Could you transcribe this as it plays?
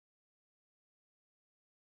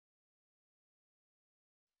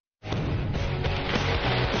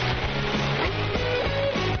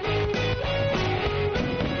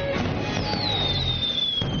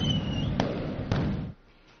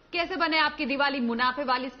कैसे बने आपकी दिवाली? मुनाफे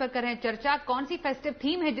वाली इस पर कर रहे हैं चर्चा। कौन सी फेस्टिव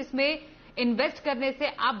थीम है जिसमें इन्वेस्ट करने से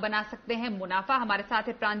आप बना सकते हैं मुनाफा? हमारे साथ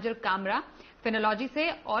है प्रांजल कामरा फिनोलॉजी से,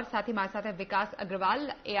 और साथ ही हमारे साथ है Vikas Agarwal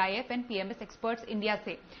AIF and PMS experts India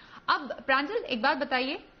से। अब प्रांजल, एक बात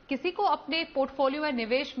बताइए, किसी को अपने पोर्टफोलियो या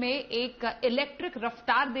निवेश में एक इलेक्ट्रिक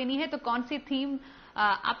रफ्तार देनी है तो कौन सी थीम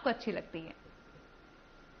आपको अच्छी लगती है?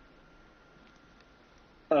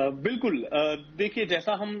 बिल्कुल। देखिए,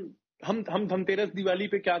 जैसा हम धनतेरस दिवाली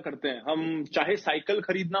पे क्या करते हैं, हम चाहे साइकिल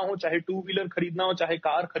खरीदना हो, चाहे टू व्हीलर खरीदना हो, चाहे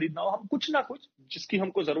कार खरीदना हो, हम कुछ ना कुछ जिसकी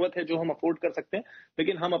हमको जरूरत है, जो हम अफोर्ड कर सकते हैं,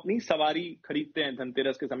 लेकिन हम अपनी सवारी खरीदते हैं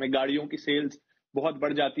धनतेरस के समय। गाड़ियों की सेल्स बहुत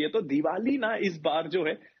बढ़ जाती है। तो दिवाली ना इस बार जो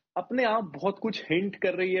है अपने आप बहुत कुछ हिंट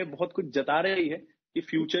कर रही है, बहुत कुछ जता रही है कि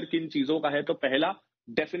फ्यूचर किन चीजों का है। तो पहला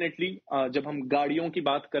डेफिनेटली, जब हम गाड़ियों की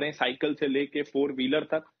बात करें, साइकिल से लेके फोर व्हीलर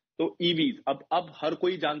तक, तो ईवीज। अब हर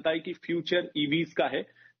कोई जानता है कि फ्यूचर ईवीज का है।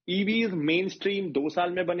 ईवीज मेन स्ट्रीम 2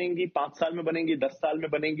 साल में बनेंगी, 5 साल में बनेंगी, 10 साल में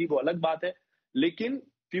बनेंगी, वो अलग बात है, लेकिन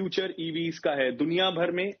फ्यूचर ईवीज का है। दुनिया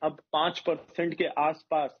भर में अब 5% के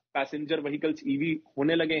आसपास पैसेंजर व्हीकल्स ईवी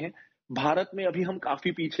होने लगे हैं। भारत में अभी हम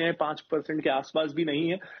काफी पीछे हैं, 5% के आसपास भी नहीं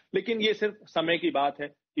है, लेकिन ये सिर्फ समय की बात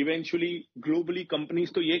है। इवेंचुअली ग्लोबली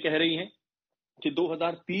कंपनीज तो ये कह रही हैं कि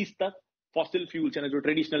 2030 तक फॉसिल फ्यूल्स, यानी जो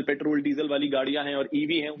ट्रेडिशनल पेट्रोल डीजल वाली गाड़ियां हैं और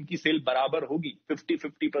ईवी हैं, उनकी सेल बराबर होगी,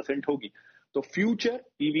 50-50% होगी। तो फ्यूचर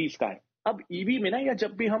ईवीज का है। अब ईवी में ना, या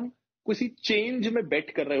जब भी हम किसी चेंज में बेट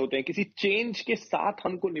कर रहे होते हैं, किसी चेंज के साथ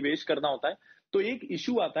हमको निवेश करना होता है, तो एक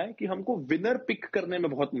इश्यू आता है कि हमको विनर पिक करने में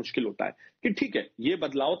बहुत मुश्किल होता है कि ठीक है, ये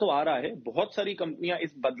बदलाव तो आ रहा है, बहुत सारी कंपनियां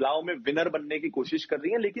इस बदलाव में विनर बनने की कोशिश कर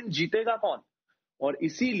रही हैं, लेकिन जीतेगा कौन? और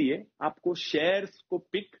इसीलिए आपको शेयर्स को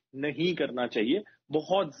पिक नहीं करना चाहिए,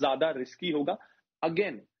 बहुत ज्यादा रिस्की होगा।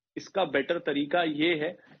 अगेन, इसका बेटर तरीका यह है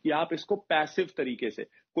कि आप इसको पैसिव तरीके से,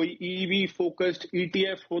 कोई ईवी फोकस्ड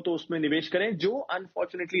ETF हो तो उसमें निवेश करें, जो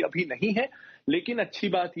अनफॉर्चुनेटली अभी नहीं है। लेकिन अच्छी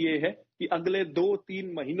बात यह है कि अगले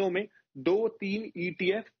 2-3 महीनों में 2-3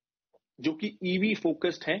 ETF जो कि ईवी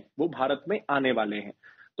फोकस्ड हैं, वो भारत में आने वाले हैं।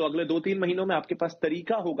 तो अगले 2-3 महीनों में आपके पास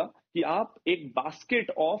तरीका होगा कि आप एक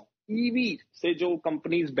बास्केट ऑफ ईवी से जो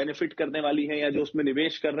कंपनीज बेनिफिट करने वाली हैं या जो उसमें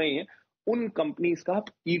निवेश कर रही हैं, उन कंपनीज का आप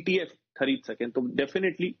ETF खरीद सकें। तो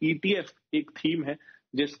डेफिनेटली ETF एक थीम है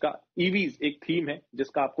जिसका, ईवीज एक थीम है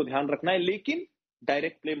जिसका आपको ध्यान रखना है, लेकिन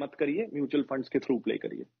डायरेक्ट प्ले मत करिए, म्यूचुअल फंड्स के थ्रू प्ले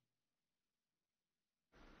करिए।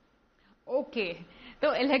 ओके,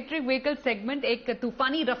 तो इलेक्ट्रिक व्हीकल सेगमेंट एक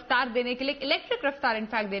तूफानी रफ्तार देने के लिए, इलेक्ट्रिक रफ्तार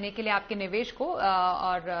इनफैक्ट देने के लिए आपके निवेश को,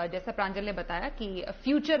 और जैसा प्रांजल ने बताया कि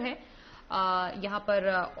फ्यूचर है यहां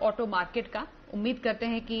पर ऑटो मार्केट का। उम्मीद करते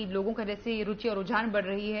हैं कि लोगों का जैसे रुचि और रुझान बढ़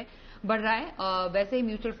रहा है, वैसे ही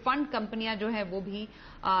म्यूचुअल फंड कंपनियां जो है वो भी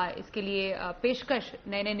इसके लिए पेशकश,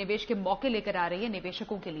 नए नए निवेश के मौके लेकर आ रही है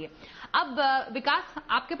निवेशकों के लिए। अब विकास,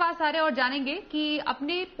 आपके पास आ रहे हैं और जानेंगे कि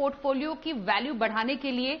अपने पोर्टफोलियो की वैल्यू बढ़ाने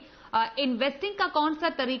के लिए इन्वेस्टिंग का कौन सा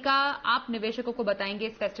तरीका आप निवेशकों को बताएंगे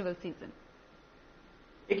इस फेस्टिवल सीजन?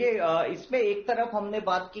 देखिए, इसमें एक तरफ हमने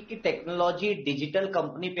बात की कि टेक्नोलॉजी डिजिटल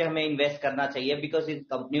कंपनी पे हमें इन्वेस्ट करना चाहिए, बिकॉज इन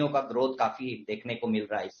कंपनियों का ग्रोथ काफी देखने को मिल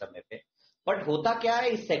रहा है इस समय पे। बट होता क्या है,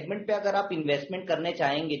 इस सेगमेंट पे अगर आप इन्वेस्टमेंट करने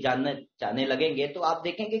जाने लगेंगे, तो आप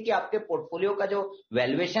देखेंगे कि आपके पोर्टफोलियो का जो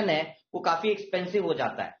वैल्यूएशन है वो काफी एक्सपेंसिव हो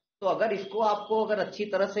जाता है। तो अगर इसको आपको अगर अच्छी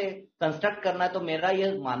तरह से कंस्ट्रक्ट करना है, तो मेरा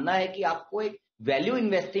यह मानना है कि आपको एक वैल्यू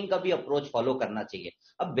इन्वेस्टिंग का भी अप्रोच फॉलो करना चाहिए।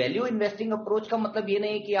 अब वैल्यू इन्वेस्टिंग अप्रोच का मतलब ये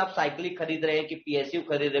नहीं कि आप साइकिल खरीद रहे हैं, कि PSU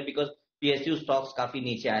खरीद रहे हैं, बिकॉज PSU स्टॉक्स काफी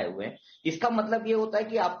नीचे आए हुए हैं। इसका मतलब ये होता है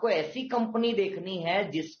कि आपको ऐसी कंपनी देखनी है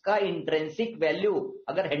जिसका इंट्रिंसिक वैल्यू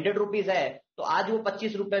अगर 100 रुपीज है, तो आज वो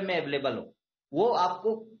 25 रुपए में अवेलेबल हो। वो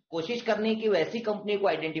आपको कोशिश करनी है कि वैसी कंपनी को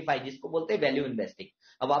आइडेंटिफाई, जिसको बोलते हैं वैल्यू इन्वेस्टिंग।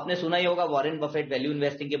 अब आपने सुना ही होगा, वॉरेन बफेट वैल्यू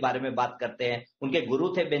इन्वेस्टिंग के बारे में बात करते हैं। उनके गुरु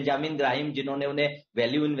थे बेंजामिन ग्राहिम, जिन्होंने उन्हें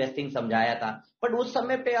वैल्यू इन्वेस्टिंग समझाया था। बट उस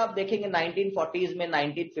समय पे आप देखेंगे 1940s में,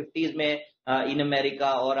 1950s में इन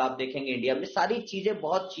अमेरिका, और आप देखेंगे इंडिया में, सारी चीजें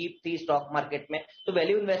बहुत चीप थी स्टॉक मार्केट में, तो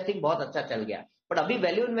वैल्यू इन्वेस्टिंग बहुत अच्छा चल गया। बट अभी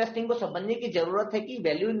वैल्यू इन्वेस्टिंग को समझने की जरूरत है कि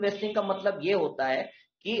वैल्यू इन्वेस्टिंग का मतलब ये होता है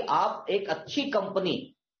कि आप एक अच्छी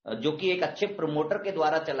कंपनी, जो कि एक अच्छे प्रमोटर के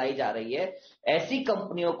द्वारा चलाई जा रही है, ऐसी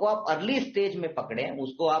कंपनियों को आप अर्ली स्टेज में पकड़े,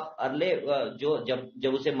 उसको आप अर्ली, जो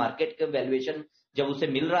जब उसे मार्केट के वैल्यूएशन जब उसे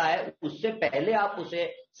मिल रहा है, उससे पहले आप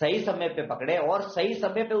उसे सही समय पे पकड़े और सही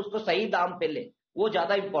समय पे उसको सही दाम पे ले, वो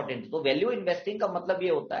ज्यादा इंपॉर्टेंट है। तो वैल्यू इन्वेस्टिंग का मतलब ये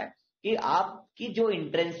होता है कि आपकी जो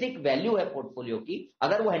इंट्रिंसिक वैल्यू है पोर्टफोलियो की,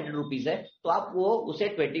 अगर वो 100 रुपीज है, तो आप वो उसे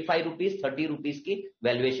 25 रुपीज, 30 रुपीज की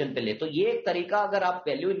वैल्यूएशन पे ले। तो ये एक तरीका, अगर आप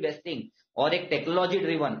वैल्यू इन्वेस्टिंग और एक टेक्नोलॉजी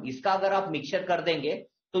ड्रिवन, इसका अगर आप मिक्सचर कर देंगे,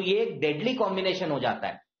 तो ये एक डेडली कॉम्बिनेशन हो जाता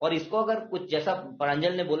है। और इसको अगर कुछ जैसा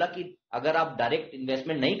प्रांजल ने बोला कि अगर आप डायरेक्ट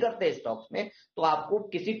इन्वेस्टमेंट नहीं करते स्टॉक्स में तो आपको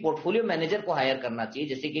किसी पोर्टफोलियो मैनेजर को हायर करना चाहिए,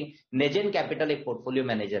 जैसे कि नेजेन कैपिटल एक पोर्टफोलियो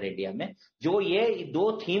मैनेजर इंडिया में, जो ये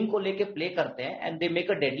दो थीम को लेके प्ले करते हैं and they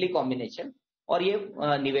make a deadly combination, और ये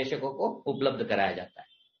निवेशकों को उपलब्ध कराया जाता है।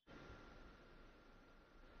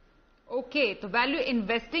 ओके, तो वैल्यू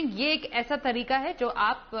इन्वेस्टिंग ये एक ऐसा तरीका है जो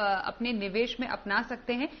आप अपने निवेश में अपना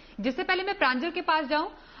सकते हैं। जिससे पहले मैं प्रांजल के पास जाऊं,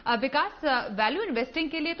 विकास, वैल्यू इन्वेस्टिंग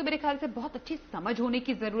के लिए तो मेरे ख्याल से बहुत अच्छी समझ होने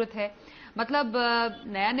की जरूरत है। मतलब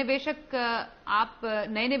नया निवेशक, आप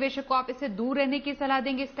नए निवेशक को आप इससे दूर रहने की सलाह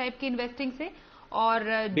देंगे इस टाइप की इन्वेस्टिंग से, और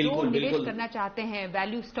जो निवेश करना चाहते हैं,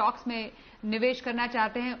 वैल्यू स्टॉक्स में निवेश करना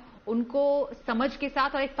चाहते हैं, उनको समझ के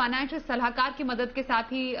साथ और एक फाइनेंशियल सलाहकार की मदद के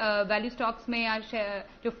साथ ही वैल्यू स्टॉक्स में या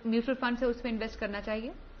जो म्यूचुअल फंड है उसमें इन्वेस्ट करना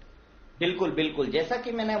चाहिए। बिल्कुल बिल्कुल, जैसा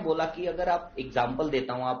कि मैंने बोला कि अगर आप एग्जांपल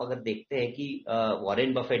देता हूं, आप अगर देखते हैं कि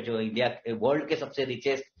वॉरेन बफेट जो इंडिया वर्ल्ड के सबसे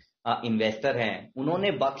रिचेस्ट इन्वेस्टर हैं,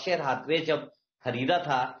 उन्होंने बर्कशायर हाथवे जब खरीदा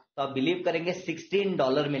था तो आप बिलीव करेंगे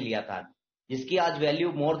 $16 में लिया था, जिसकी आज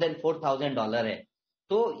वैल्यू मोर देन $4,000 है।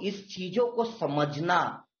 तो इस चीजों को समझना,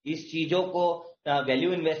 इस चीजों को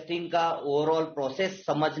वैल्यू इन्वेस्टिंग का ओवरऑल प्रोसेस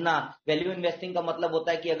समझना, वैल्यू इन्वेस्टिंग का मतलब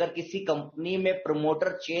होता है कि अगर किसी कंपनी में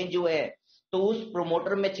प्रमोटर चेंज हुए हैं तो उस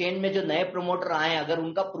प्रमोटर में चेंज में जो नए प्रमोटर आए, अगर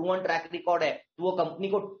उनका प्रूवन ट्रैक रिकॉर्ड है तो वो कंपनी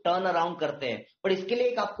को टर्न अराउंड करते हैं। पर इसके लिए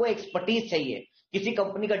एक आपको एक्सपर्टीज चाहिए। किसी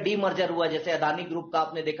कंपनी का डीमर्जर हुआ, जैसे अदानी ग्रुप का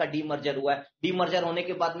आपने देखा डीमर्जर हुआ है, डीमर्जर होने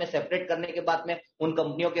के बाद में, सेपरेट करने के बाद में उन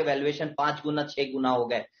कंपनियों के वैल्यूएशन 5 गुना 6 गुना हो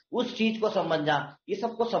गए। उस चीज को समझना, ये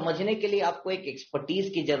सबको समझने के लिए आपको एक एक्सपर्टीज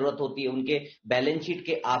की जरूरत होती है, उनके बैलेंस शीट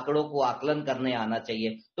के आंकड़ों को आकलन करने आना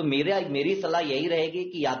चाहिए। तो मेरी सलाह यही रहेगी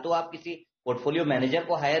कि या तो आप किसी पोर्टफोलियो मैनेजर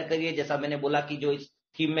को हायर करिए, जैसा मैंने बोला कि जो इस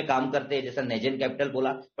थीम में काम करते हैं, जैसा नेजेन कैपिटल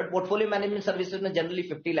बोला, बट पोर्टफोलियो मैनेजमेंट सर्विसेज में जनरली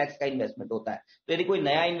 50 लाख का इन्वेस्टमेंट होता है। तो यदि कोई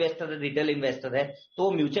नया इन्वेस्टर, रिटेल इन्वेस्टर है,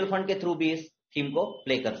 तो म्यूचुअल फंड के थ्रू भी इस थीम को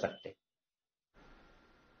प्ले कर सकते हैं।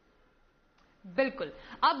 बिल्कुल।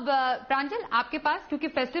 अब प्रांजल, आपके पास क्योंकि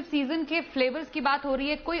फेस्टिव सीजन के फ्लेवर्स की बात हो रही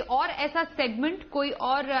है, कोई और ऐसा सेगमेंट, कोई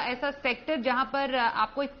और ऐसा सेक्टर जहां पर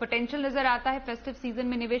आपको एक पोटेंशियल नजर आता है फेस्टिव सीजन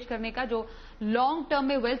में निवेश करने का, जो लॉन्ग टर्म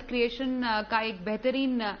में वेल्थ क्रिएशन का एक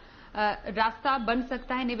बेहतरीन रास्ता बन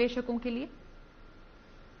सकता है निवेशकों के लिए?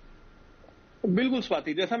 बिल्कुल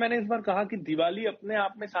स्वाति, जैसा मैंने इस बार कहा कि दिवाली अपने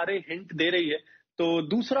आप में सारे हिंट दे रही है। तो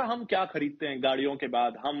दूसरा, हम क्या खरीदते हैं गाड़ियों के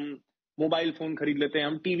बाद? हम मोबाइल फोन खरीद लेते हैं,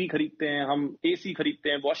 हम टीवी खरीदते हैं, हम एसी खरीदते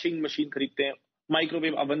हैं, वॉशिंग मशीन खरीदते हैं,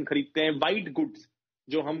 माइक्रोवेव ओवन खरीदते हैं, वाइट गुड्स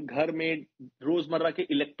जो हम घर में रोजमर्रा के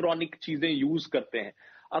इलेक्ट्रॉनिक चीजें यूज करते हैं।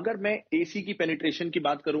 अगर मैं एसी की पेनिट्रेशन की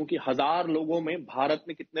बात करूं कि 1000 लोगों में भारत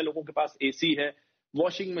में कितने लोगों के पास एसी है,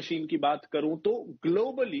 वॉशिंग मशीन की बात करूं तो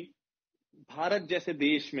ग्लोबली भारत जैसे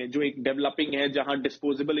देश में जो एक डेवलपिंग है, जहां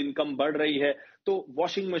डिस्पोजेबल इनकम बढ़ रही है, तो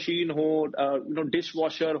वॉशिंग मशीन हो, डिश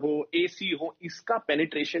वॉशर हो, एसी हो, इसका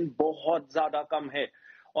पेनिट्रेशन बहुत ज्यादा कम है।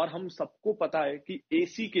 और हम सबको पता है कि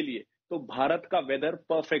एसी के लिए तो भारत का वेदर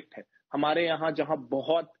परफेक्ट है। हमारे यहाँ जहां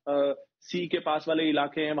बहुत सी के पास वाले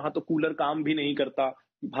इलाके हैं, वहां तो कूलर काम भी नहीं करता।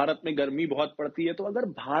 भारत में गर्मी बहुत पड़ती है। तो अगर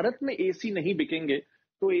भारत में एसी नहीं बिकेंगे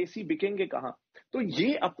तो एसी बिकेंगे कहाँ? तो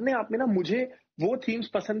ये अपने आप में ना, मुझे वो थीम्स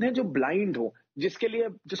पसंद हैं जो ब्लाइंड हो,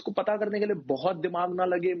 जिसको पता करने के लिए बहुत दिमाग ना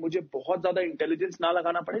लगे, मुझे बहुत ज्यादा इंटेलिजेंस ना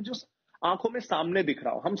लगाना पड़े, जो आंखों में सामने दिख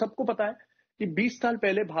रहा हो। हम सबको पता है कि 20 साल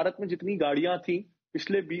पहले भारत में जितनी गाड़ियां थी,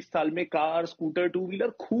 पिछले 20 साल में कार, स्कूटर, टू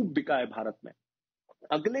व्हीलर खूब बिका है भारत में।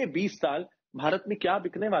 अगले 20 साल भारत में क्या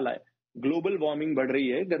बिकने वाला है? ग्लोबल वार्मिंग बढ़ रही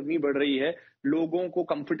है, गर्मी बढ़ रही है, लोगों को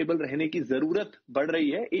कंफर्टेबल रहने की जरूरत बढ़ रही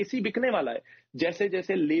है, एसी बिकने वाला है। जैसे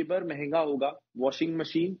जैसे लेबर महंगा होगा, वॉशिंग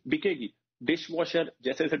मशीन बिकेगी, डिश वॉशर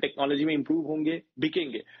जैसे जैसे टेक्नोलॉजी में इंप्रूव होंगे,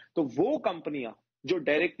 बिकेंगे। तो वो कंपनियां जो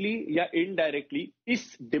डायरेक्टली या इनडायरेक्टली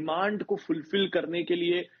इस डिमांड को फुलफिल करने के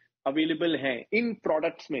लिए अवेलेबल हैं, इन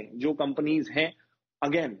प्रोडक्ट्स में जो कंपनीज हैं,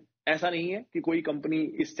 अगेन ऐसा नहीं है कि कोई कंपनी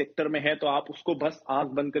इस सेक्टर में है तो आप उसको बस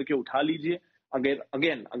आंख बंद करके उठा लीजिए।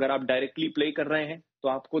 अगर आप डायरेक्टली प्ले कर रहे हैं तो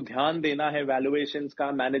आपको ध्यान देना है वैल्यूएशंस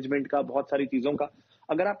का, मैनेजमेंट का, बहुत सारी चीजों का।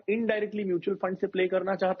 अगर आप इनडायरेक्टली म्यूचुअल फंड से प्ले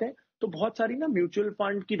करना चाहते हैं तो बहुत सारी ना म्यूचुअल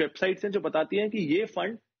फंड की वेबसाइट्स हैं जो बताती हैं कि ये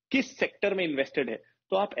फंड किस सेक्टर में इन्वेस्टेड है।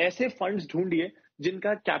 तो आप ऐसे फंड्स ढूंढिए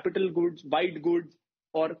जिनका कैपिटल गुड्स, वाइट गुड्स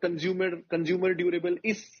और कंज्यूमर ड्यूरेबल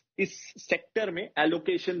इस सेक्टर में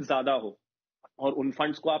एलोकेशन ज्यादा हो, और उन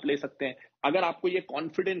फंड्स को आप ले सकते हैं। अगर आपको ये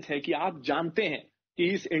कॉन्फिडेंस है कि आप जानते हैं कि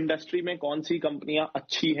इस इंडस्ट्री में कौन सी कंपनियां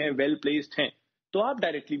अच्छी हैं, वेल प्लेस्ड हैं, तो आप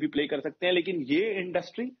डायरेक्टली भी प्ले कर सकते हैं। लेकिन ये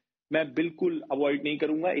इंडस्ट्री मैं बिल्कुल अवॉइड नहीं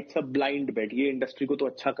करूंगा। इट्स अ ब्लाइंड बेट। ये इंडस्ट्री को तो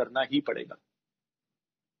अच्छा करना ही पड़ेगा।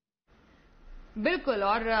 बिल्कुल।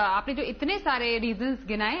 और आपने जो इतने सारे रीजंस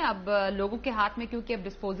गिनाए, अब लोगों के हाथ में क्योंकि अब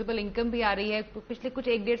डिस्पोजेबल इनकम भी आ रही है, पिछले कुछ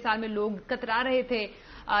 1-1.5 साल में लोग कतरा रहे थे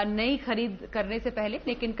नई खरीद करने से पहले,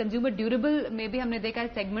 लेकिन कंज्यूमर ड्यूरेबल में भी हमने देखा है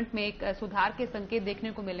सेगमेंट में एक सुधार के संकेत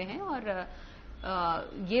देखने को मिले हैं और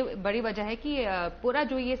ये बड़ी वजह है कि पूरा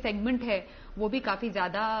जो ये सेगमेंट है वो भी काफी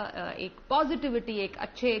ज्यादा एक पॉजिटिविटी, एक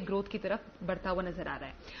अच्छे ग्रोथ की तरफ बढ़ता हुआ नजर आ रहा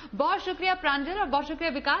है। बहुत शुक्रिया प्रांजल और बहुत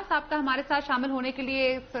शुक्रिया विकास आपका हमारे साथ शामिल होने के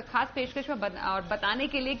लिए, खास पेशकश में और बताने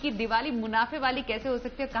के लिए कि दिवाली मुनाफे वाली कैसे हो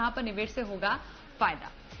सकती है, कहां पर निवेश से होगा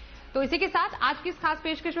फायदा। तो इसी के साथ आज की इस खास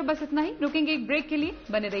पेशकश में बस इतना ही। रुकेंगे एक ब्रेक के लिए,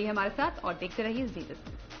 बने रहिए हमारे साथ और देखते रहिए जी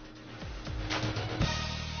बिजनेस।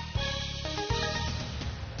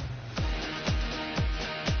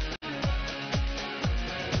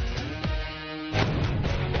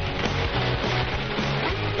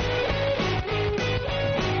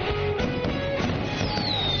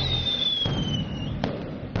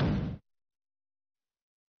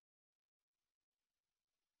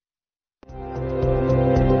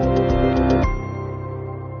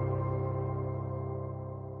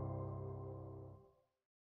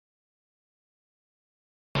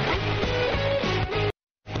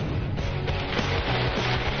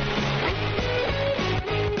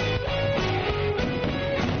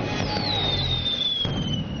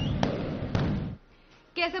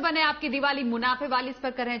 कैसे बने आपकी दिवाली मुनाफे वाली, इस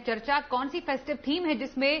पर करें चर्चा। कौन सी फेस्टिव थीम है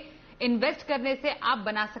जिसमें इन्वेस्ट करने से आप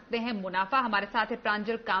बना सकते हैं मुनाफा। हमारे साथ है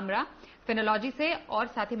प्रांजल कामरा फिनोलॉजी से और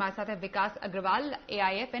साथ ही हमारे साथ है Vikas Agarwal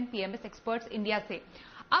AIF and PMS experts India से।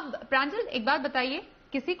 अब प्रांजल एक बात बताइए,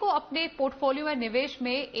 किसी को अपने पोर्टफोलियो या निवेश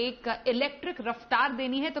में एक इलेक्ट्रिक रफ्तार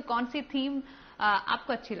देनी है तो कौन सी थीम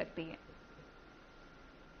आपको अच्छी लगती है?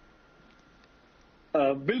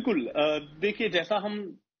 बिल्कुल। देखिए, जैसा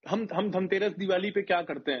हम धनतेरस दिवाली पे क्या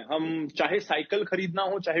करते हैं, हम चाहे साइकिल खरीदना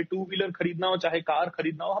हो, चाहे टू व्हीलर खरीदना हो, चाहे कार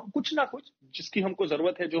खरीदना हो, हम कुछ ना कुछ जिसकी हमको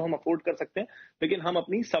जरूरत है, जो हम अफोर्ड कर सकते हैं, लेकिन हम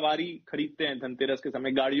अपनी सवारी खरीदते हैं धनतेरस के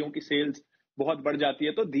समय। गाड़ियों की सेल्स बहुत बढ़ जाती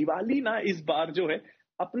है। तो दिवाली ना इस बार जो है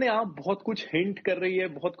अपने आप बहुत कुछ हिंट कर रही है,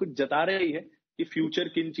 बहुत कुछ जता रही है कि फ्यूचर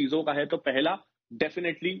किन चीजों का है। तो पहला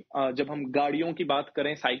डेफिनेटली जब हम गाड़ियों की बात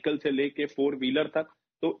करें, साइकिल से लेके 4 व्हीलर तक,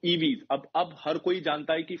 तो ईवीज। अब हर कोई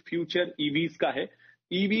जानता है कि फ्यूचर ईवीज का है।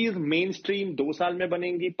 ईवीज मेन स्ट्रीम 2 साल में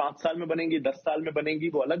बनेंगी, 5 साल में बनेंगी, 10 साल में बनेंगी,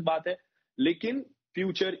 वो अलग बात है, लेकिन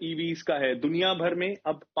फ्यूचर ईवीज का है। दुनिया भर में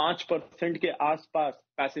अब 5% के आसपास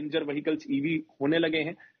पैसेंजर व्हीकल्स ईवी होने लगे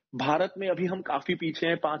हैं। भारत में अभी हम काफी पीछे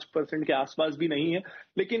हैं, 5% के आसपास भी नहीं है,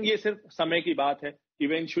 लेकिन ये सिर्फ समय की बात है।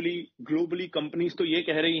 इवेंचुअली ग्लोबली कंपनीज तो ये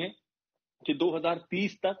कह रही हैं कि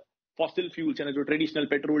 2030 तक फॉसिल फ्यूल्स यानी जो ट्रेडिशनल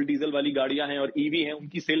पेट्रोल डीजल वाली गाड़ियां हैं और ईवी हैं,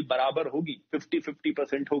 उनकी सेल बराबर होगी,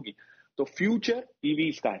 50-50% होगी। तो फ्यूचर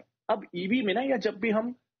ईवीज का है। अब ईवी में ना, या जब भी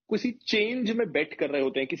हम किसी चेंज में बेट कर रहे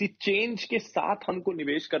होते हैं, किसी चेंज के साथ हमको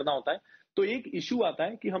निवेश करना होता है, तो एक इश्यू आता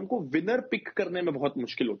है कि हमको विनर पिक करने में बहुत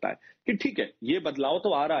मुश्किल होता है कि ठीक है, ये बदलाव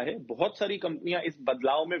तो आ रहा है, बहुत सारी कंपनियां इस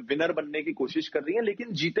बदलाव में विनर बनने की कोशिश कर रही हैं,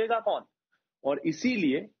 लेकिन जीतेगा कौन? और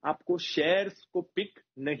इसीलिए आपको शेयर्स को पिक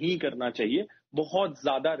नहीं करना चाहिए, बहुत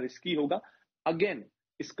ज्यादा रिस्की होगा। अगेन,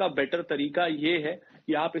 इसका बेटर तरीका ये है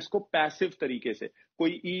कि आप इसको पैसिव तरीके से,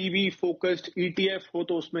 कोई ईवी फोकस्ड ETF हो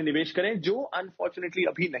तो उसमें निवेश करें, जो अनफॉर्चुनेटली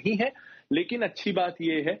अभी नहीं है। लेकिन अच्छी बात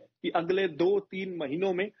यह है कि अगले 2-3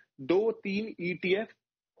 महीनों में 2-3 ETF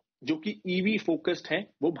जो कि ईवी फोकस्ड हैं,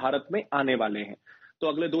 वो भारत में आने वाले हैं। तो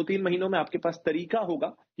अगले 2-3 महीनों में आपके पास तरीका होगा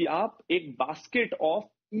कि आप एक बास्केट ऑफ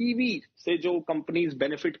ईवी से जो कंपनीज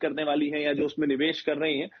बेनिफिट करने वाली हैं या जो उसमें निवेश कर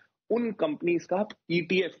रही हैं, उन कंपनीज का आप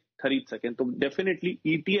ETF खरीद सकें। तो डेफिनेटली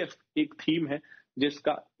ETF एक थीम है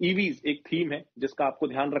जिसका, ईवीज एक थीम है जिसका आपको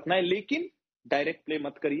ध्यान रखना है, लेकिन डायरेक्ट प्ले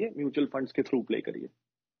मत करिए, म्यूचुअल फंड्स के थ्रू प्ले करिए।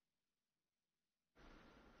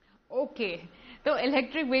 ओके, तो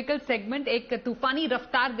इलेक्ट्रिक व्हीकल सेगमेंट एक तूफानी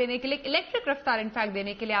रफ्तार देने के लिए, इलेक्ट्रिक रफ्तार इनफैक्ट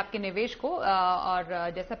देने के लिए आपके निवेश को,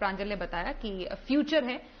 और जैसा प्रांजल ने बताया कि फ्यूचर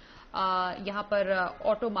है यहां पर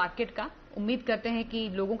ऑटो मार्केट का। उम्मीद करते हैं कि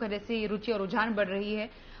लोगों का जैसे रुचि और रुझान बढ़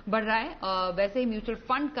रहा है, वैसे ही म्यूचुअल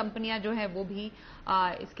फंड कंपनियां जो है वो भी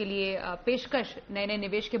इसके लिए पेशकश, नए नए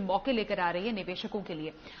निवेश के मौके लेकर आ रही है निवेशकों के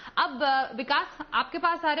लिए। अब विकास आपके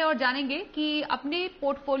पास आ रहे हैं और जानेंगे कि अपने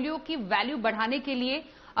पोर्टफोलियो की वैल्यू बढ़ाने के लिए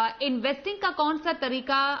इन्वेस्टिंग का कौन सा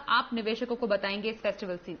तरीका आप निवेशकों को बताएंगे इस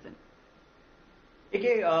फेस्टिवल सीजन?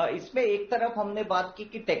 देखिए, इसमें एक तरफ हमने बात की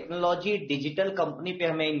कि टेक्नोलॉजी डिजिटल कंपनी पे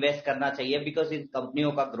हमें इन्वेस्ट करना चाहिए, बिकॉज इन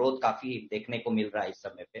कंपनियों का ग्रोथ काफी देखने को मिल रहा है इस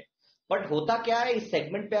समय पे। बट होता क्या है, इस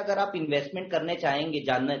सेगमेंट पे अगर आप इन्वेस्टमेंट करने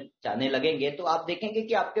जाने लगेंगे तो आप देखेंगे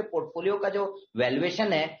कि आपके पोर्टफोलियो का जो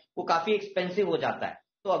वैल्यूएशन है वो काफी एक्सपेंसिव हो जाता है।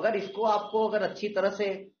 तो अगर इसको आपको अगर अच्छी तरह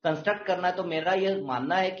से कंस्ट्रक्ट करना है तो मेरा यह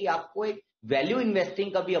मानना है कि आपको एक वैल्यू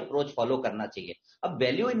इन्वेस्टिंग का भी अप्रोच फॉलो करना चाहिए। अब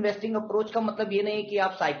वैल्यू इन्वेस्टिंग अप्रोच का मतलब ये नहीं कि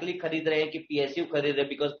आप साइकिल खरीद रहे हैं कि PSU खरीद रहे हैं,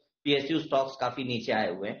 बिकॉज PSU स्टॉक्स काफी नीचे आए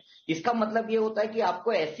हुए हैं। इसका मतलब ये होता है कि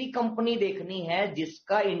आपको ऐसी कंपनी देखनी है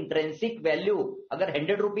जिसका इंट्रिंसिक वैल्यू अगर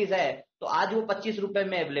 100 रुपीज है तो आज वो 25 रुपए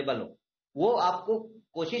में अवेलेबल हो। वो आपको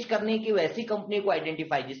कोशिश करनी है कि वैसी कंपनी को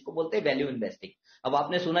आइडेंटिफाई, जिसको बोलते हैं वैल्यू इन्वेस्टिंग। अब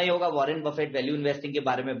आपने सुना ही होगा, वॉरेन बफेट वैल्यू इन्वेस्टिंग के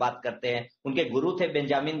बारे में बात करते हैं। उनके गुरु थे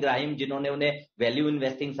बेंजामिन ग्राहिम, जिन्होंने उन्हें वैल्यू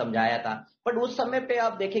इन्वेस्टिंग समझाया था। बट उस समय पे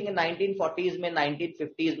आप देखेंगे 1940s में,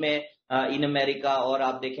 1950s में इन अमेरिका, और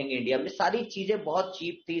आप देखेंगे इंडिया में, सारी चीजें बहुत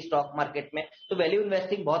चीप थी स्टॉक मार्केट में, तो वैल्यू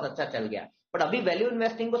इन्वेस्टिंग बहुत अच्छा चल गया। बट अभी वैल्यू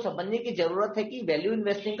इन्वेस्टिंग को समझने की जरूरत है कि वैल्यू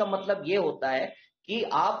इन्वेस्टिंग का मतलब ये होता है कि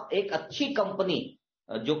आप एक अच्छी कंपनी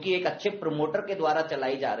जो कि एक अच्छे प्रमोटर के द्वारा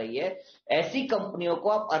चलाई जा रही है, ऐसी कंपनियों को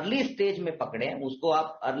आप अर्ली स्टेज में पकड़े, उसको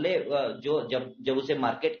आप अर्ले जो जब उसे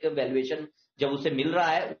मार्केट के वैल्यूएशन जब उसे मिल रहा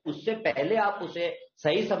है उससे पहले आप उसे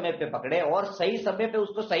सही समय पे पकड़े और सही समय पे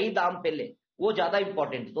उसको सही दाम पे ले, वो ज्यादा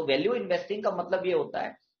इंपॉर्टेंट है। तो वैल्यू इन्वेस्टिंग का मतलब ये होता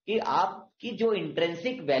है कि आपकी जो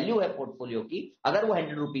इंट्रिंसिक वैल्यू है पोर्टफोलियो की, अगर वो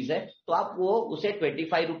 100 रुपीज है तो आप वो उसे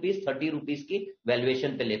 25 रुपीज 30 रुपीज की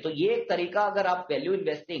वैल्यूएशन पे ले। तो ये एक तरीका, अगर आप वैल्यू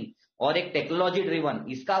इन्वेस्टिंग और एक टेक्नोलॉजी ड्रिवन,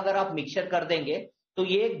 इसका अगर आप मिक्सचर कर देंगे तो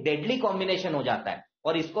ये एक डेडली कॉम्बिनेशन हो जाता है।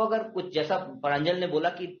 और इसको अगर कुछ, जैसा प्रांजल ने बोला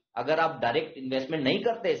कि अगर आप डायरेक्ट इन्वेस्टमेंट नहीं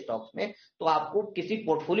करते स्टॉक्स में तो आपको किसी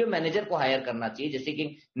पोर्टफोलियो मैनेजर को हायर करना चाहिए, जैसे कि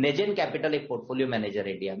नेजेन कैपिटल एक पोर्टफोलियो मैनेजर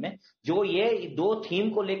इंडिया में, जो ये दो थीम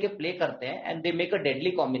को लेके प्ले करते हैं and they make a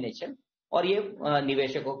deadly combination, और ये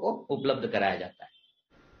निवेशकों को उपलब्ध कराया जाता है।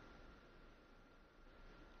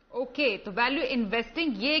 ओके, तो वैल्यू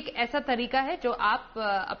इन्वेस्टिंग ये एक ऐसा तरीका है जो आप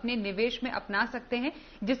अपने निवेश में अपना सकते हैं।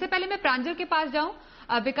 जिससे पहले मैं प्रांजल के पास जाऊं,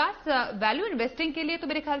 विकास, वैल्यू इन्वेस्टिंग के लिए तो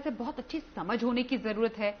मेरे ख्याल से बहुत अच्छी समझ होने की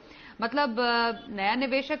जरूरत है। मतलब नया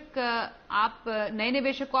निवेशक, आप नए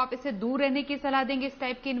निवेशक को आप इससे दूर रहने की सलाह देंगे इस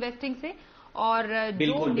टाइप की इन्वेस्टिंग से, और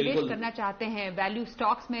जो निवेश करना चाहते हैं, वैल्यू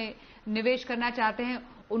स्टॉक्स में निवेश करना चाहते हैं,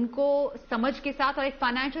 उनको समझ के साथ और एक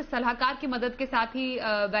फाइनेंशियल सलाहकार की मदद के साथ ही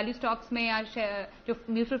वैल्यू स्टॉक्स में या जो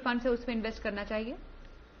म्यूचुअल फंड है उसमें इन्वेस्ट करना चाहिए।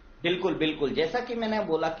 बिल्कुल बिल्कुल, जैसा कि मैंने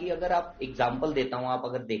बोला कि अगर आप एग्जांपल देता हूं, आप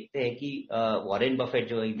अगर देखते हैं कि वॉरेन बफेट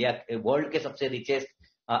जो इंडिया वर्ल्ड के सबसे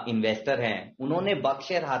रिचेस्ट इन्वेस्टर हैं, उन्होंने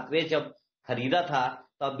बर्कशायर हाथवे जब खरीदा था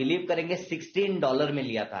तो आप बिलीव करेंगे $16 में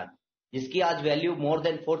लिया था, जिसकी आज वैल्यू मोर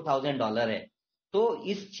देन $4,000 है। तो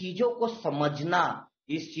इस चीजों को समझना,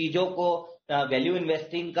 इस चीजों को वैल्यू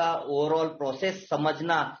इन्वेस्टिंग का ओवरऑल प्रोसेस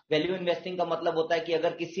समझना। वैल्यू इन्वेस्टिंग का मतलब होता है कि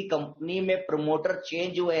अगर किसी कंपनी में प्रमोटर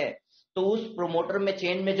चेंज हुए हैं तो उस प्रमोटर में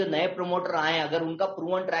चेंज में जो नए प्रमोटर आए, अगर उनका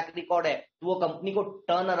प्रूवन ट्रैक रिकॉर्ड है तो वो कंपनी को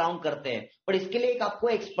टर्न अराउंड करते हैं। पर इसके लिए एक आपको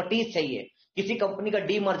एक्सपर्टीज चाहिए। किसी कंपनी का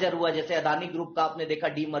डीमर्जर हुआ, जैसे अदानी ग्रुप का आपने देखा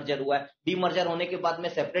डीमर्जर हुआ है, डीमर्जर होने के बाद में,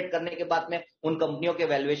 सेपरेट करने के बाद में उन कंपनियों के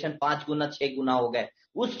वैल्यूएशन 5 गुना 6 गुना हो गए।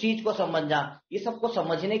 उस चीज को समझना, ये सबको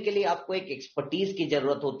समझने के लिए आपको एक एक्सपर्टीज की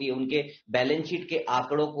जरूरत होती है। उनके बैलेंस शीट के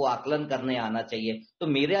आंकड़ों को आकलन करने आना चाहिए। तो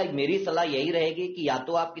मेरी सलाह यही रहेगी कि या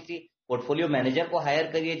तो आप किसी पोर्टफोलियो मैनेजर को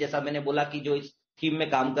हायर करिए, जैसा मैंने बोला कि जो इस थीम में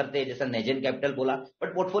काम करते हैं, जैसा नेजेन कैपिटल बोला।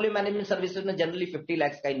 बट पोर्टफोलियो मैनेजमेंट सर्विसेज में जनरली 50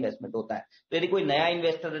 लाख का इन्वेस्टमेंट होता है। तो यदि कोई नया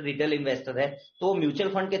इन्वेस्टर, रिटेल इन्वेस्टर है, तो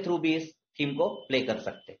म्यूचुअल फंड के थ्रू भी इस थीम को प्ले कर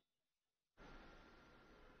सकते हैं।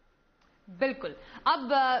 बिल्कुल। अब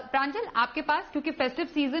प्रांजल, आपके पास, क्योंकि फेस्टिव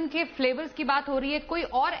सीजन के फ्लेवर्स की बात हो रही है, कोई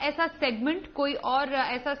और ऐसा सेगमेंट, कोई और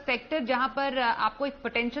ऐसा सेक्टर जहां पर आपको एक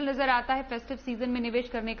पोटेंशियल नजर आता है फेस्टिव सीजन में निवेश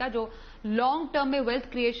करने का, जो लॉन्ग टर्म में वेल्थ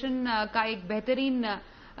क्रिएशन का एक बेहतरीन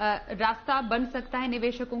रास्ता बन सकता है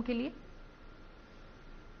निवेशकों के लिए?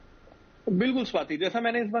 बिल्कुल स्वाति, जैसा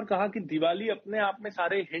मैंने इस बार कहा कि दिवाली अपने आप में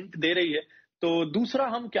सारे हिंट दे रही है। तो दूसरा,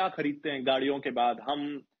 हम क्या खरीदते हैं गाड़ियों के बाद?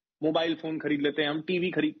 हम मोबाइल फोन खरीद लेते हैं, हम टीवी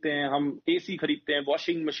खरीदते हैं, हम एसी खरीदते हैं,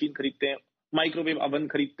 वॉशिंग मशीन खरीदते हैं, माइक्रोवेव ओवन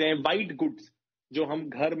खरीदते हैं, वाइट गुड्स जो हम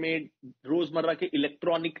घर में रोजमर्रा के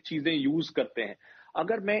इलेक्ट्रॉनिक चीजें यूज करते हैं।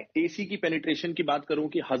 अगर मैं एसी की पेनिट्रेशन की बात करूं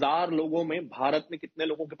कि 1000 लोगों में भारत में कितने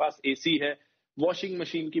लोगों के पास एसी है, वॉशिंग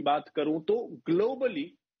मशीन की बात करूं तो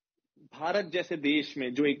ग्लोबली भारत जैसे देश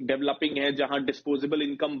में जो एक डेवलपिंग है, जहां डिस्पोजेबल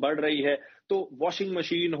इनकम बढ़ रही है, तो वॉशिंग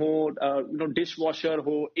मशीन हो, डिश वॉशर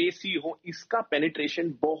हो, एसी हो, इसका पेनिट्रेशन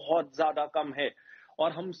बहुत ज्यादा कम है।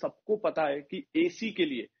 और हम सबको पता है कि एसी के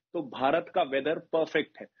लिए तो भारत का वेदर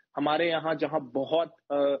परफेक्ट है। हमारे यहाँ जहां बहुत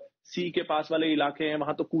सी के पास वाले इलाके हैं,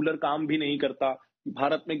 वहां तो कूलर काम भी नहीं करता।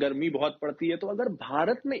 भारत में गर्मी बहुत पड़ती है। तो अगर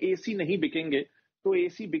भारत में एसी नहीं बिकेंगे तो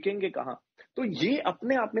एसी बिकेंगे कहाँ? तो ये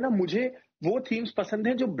अपने आप में ना, मुझे वो थीम्स पसंद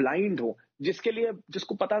है जो ब्लाइंड हो,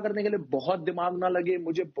 जिसको पता करने के लिए बहुत दिमाग ना लगे,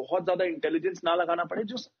 मुझे बहुत ज्यादा इंटेलिजेंस ना लगाना पड़े,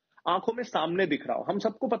 जो आंखों में सामने दिख रहा हो। हम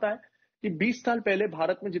सबको पता है कि 20 साल पहले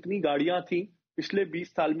भारत में जितनी गाड़ियां थी, पिछले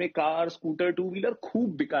 20 साल में कार, स्कूटर, टू व्हीलर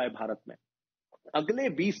खूब बिका है भारत में। अगले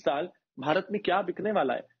 20 साल भारत में क्या बिकने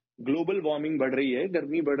वाला है? ग्लोबल वार्मिंग बढ़ रही है,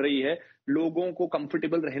 गर्मी बढ़ रही है, लोगों को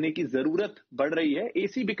कंफर्टेबल रहने की जरूरत बढ़ रही है,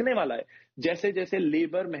 एसी बिकने वाला है। जैसे जैसे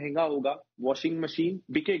लेबर महंगा होगा, वॉशिंग मशीन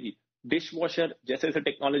बिकेगी, डिश वॉशर जैसे जैसे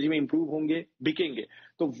टेक्नोलॉजी में इंप्रूव होंगे बिकेंगे।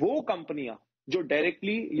 तो वो कंपनियां जो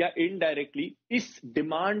डायरेक्टली या इनडायरेक्टली इस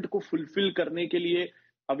डिमांड को फुलफिल करने के लिए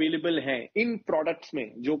अवेलेबल हैं, इन प्रोडक्ट्स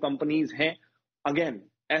में जो कंपनीज हैं, अगेन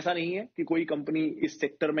ऐसा नहीं है कि कोई कंपनी इस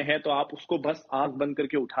सेक्टर में है तो आप उसको बस आंख बंद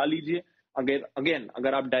करके उठा लीजिए।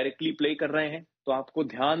 अगर आप डायरेक्टली प्ले कर रहे हैं तो आपको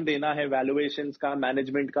ध्यान देना है वैल्यूएशंस का,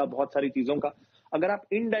 मैनेजमेंट का, बहुत सारी चीजों का। अगर आप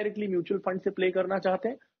इनडायरेक्टली म्यूचुअल फंड से प्ले करना चाहते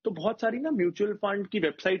हैं तो बहुत सारी ना म्यूचुअल फंड की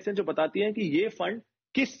वेबसाइट्स हैं जो बताती हैं कि ये फंड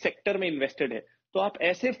किस सेक्टर में इन्वेस्टेड है। तो आप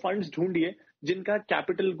ऐसे फंड्स ढूंढिए जिनका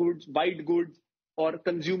कैपिटल गुड्स, वाइट गुड्स और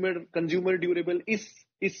कंज्यूमर ड्यूरेबल इस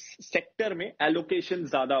सेक्टर में एलोकेशन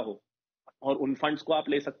ज्यादा हो, और उन फंड्स को आप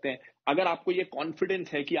ले सकते हैं। अगर आपको ये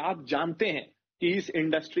कॉन्फिडेंस है कि आप जानते हैं कि इस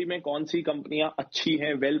इंडस्ट्री में कौन सी कंपनियां अच्छी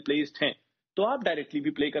हैं, वेल प्लेस्ड हैं, तो आप डायरेक्टली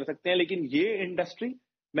भी प्ले कर सकते हैं। लेकिन ये इंडस्ट्री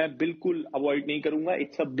मैं बिल्कुल अवॉइड नहीं करूंगा,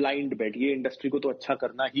 इट्स अ ब्लाइंड बेट। ये इंडस्ट्री को तो अच्छा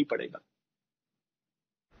करना ही पड़ेगा।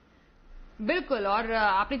 बिल्कुल, और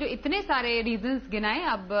आपने जो इतने सारे रीजंस गिनाए,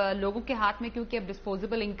 अब लोगों के हाथ में क्योंकि अब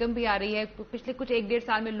डिस्पोजेबल इनकम भी आ रही है, तो पिछले कुछ 1-1.5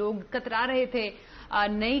 साल में लोग कतरा रहे थे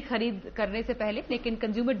नई खरीद करने से पहले, लेकिन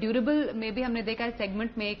कंज्यूमर ड्यूरेबल में भी हमने देखा है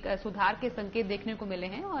सेगमेंट में एक सुधार के संकेत देखने को मिले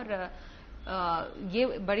हैं, और ये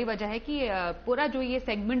बड़ी वजह है कि पूरा जो ये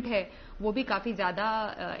सेगमेंट है वो भी काफी ज्यादा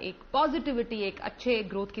एक पॉजिटिविटी, एक अच्छे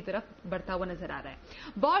ग्रोथ की तरफ बढ़ता हुआ नजर आ रहा है।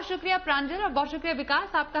 बहुत शुक्रिया प्रांजल और बहुत शुक्रिया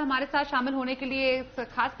विकास आपका हमारे साथ शामिल होने के लिए,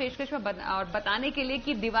 खास पेशकश में और बताने के लिए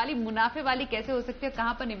कि दिवाली मुनाफे वाली कैसे हो सकती है,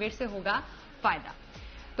 कहां पर निवेश से होगा फायदा।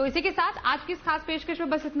 तो इसी के साथ आज की इस खास पेशकश में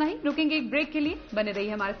बस इतना ही। रुकेंगे एक ब्रेक के लिए, बने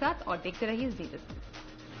रहिए हमारे साथ और देखते रहिए जी बिजनेस।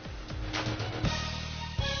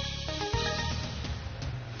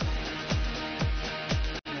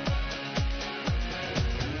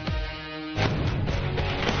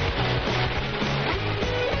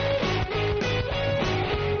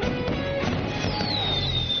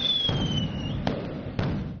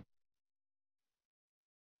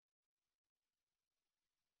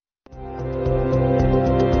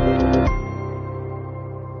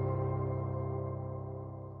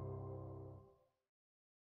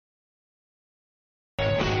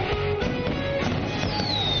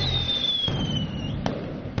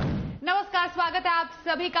 स्वागत है आप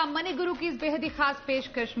सभी का मनी गुरु की इस बेहद ही खास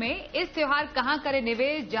पेशकश में। इस त्योहार कहां करें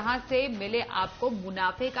निवेश जहां से मिले आपको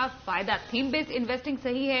मुनाफे का फायदा। थीम बेस्ड इन्वेस्टिंग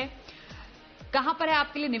सही है। कहां पर है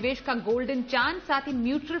आपके लिए निवेश का गोल्डन चांस। साथ ही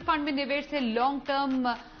म्यूचुअल फंड में निवेश से लॉन्ग टर्म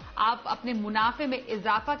आप अपने मुनाफे में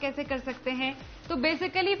इजाफा कैसे कर सकते हैं। तो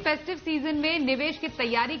बेसिकली फेस्टिव सीजन में निवेश की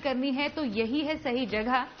तैयारी करनी है तो यही है सही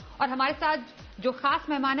जगह। और हमारे साथ जो खास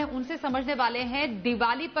मेहमान हैं उनसे समझने वाले हैं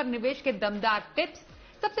दिवाली पर निवेश के दमदार टिप्स।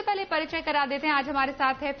 सबसे पहले परिचय करा देते हैं। आज हमारे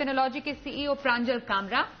साथ है फिनोलॉजी के सीईओ प्रांजल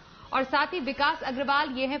कामरा और साथ ही विकास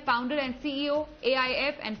अग्रवाल, ये है founder and CEO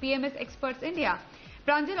AIF and PMS experts India.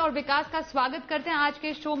 Pranjal और विकास का स्वागत करते हैं आज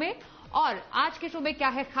के शो में। और आज के शो में क्या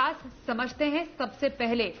है खास समझते हैं। सबसे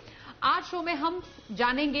पहले आज शो में हम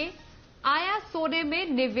जानेंगे आया सोने में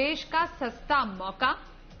निवेश का सस्ता मौका,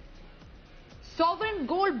 सॉवरेन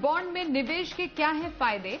गोल्ड बॉन्ड में निवेश के क्या है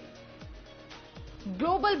फायदे,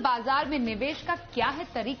 ग्लोबल बाजार में निवेश का क्या है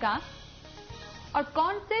तरीका और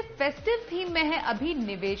कौन से फेस्टिव थीम में है अभी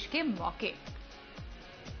निवेश के मौके।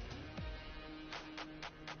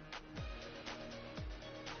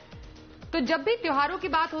 तो जब भी त्योहारों की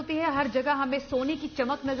बात होती है हर जगह हमें सोने की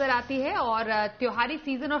चमक नजर आती है और त्योहारी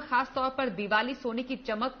सीजन और खास तौर पर दिवाली सोने की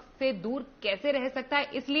चमक से दूर कैसे रह सकता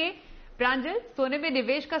है। इसलिए प्रांजल, सोने में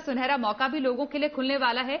निवेश का सुनहरा मौका भी लोगों के लिए खुलने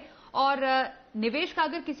वाला है और निवेश का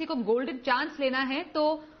अगर किसी को गोल्डन चांस लेना है तो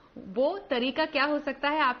वो तरीका क्या हो सकता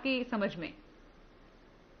है आपकी समझ में।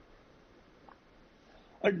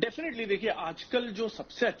 डेफिनेटली देखिए, आजकल जो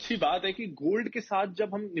सबसे अच्छी बात है कि गोल्ड के साथ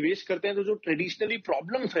जब हम निवेश करते हैं तो जो ट्रेडिशनली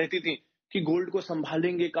प्रॉब्लम्स रहती थी कि गोल्ड को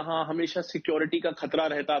संभालेंगे कहां, हमेशा सिक्योरिटी का खतरा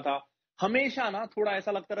रहता था, हमेशा ना थोड़ा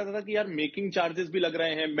ऐसा लगता रहता था कि यार मेकिंग चार्जेस भी लग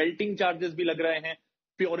रहे हैं, मेल्टिंग चार्जेस भी लग रहे हैं,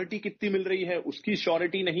 प्योरिटी कितनी मिल रही है उसकी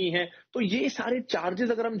श्योरिटी नहीं है। तो ये सारे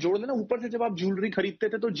चार्जेस अगर हम जोड़ दें ना, ऊपर से जब आप ज्वेलरी खरीदते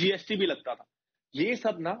थे तो GST भी लगता था। ये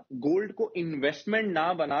सब ना गोल्ड को इन्वेस्टमेंट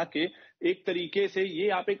ना बना के एक तरीके से ये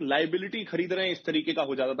आप एक लाइबिलिटी खरीद रहे हैं इस तरीके का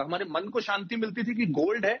हो जाता था। हमारे मन को शांति मिलती थी कि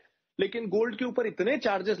गोल्ड है, लेकिन गोल्ड के ऊपर इतने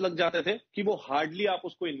चार्जेस लग जाते थे कि वो हार्डली आप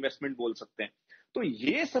उसको इन्वेस्टमेंट बोल सकते हैं। तो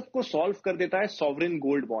ये सबको सॉल्व कर देता है सॉवरेन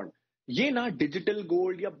गोल्ड बॉन्ड। ये ना डिजिटल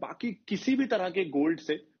गोल्ड या बाकी किसी भी तरह के गोल्ड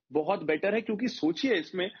से बहुत बेटर है, क्योंकि सोचिए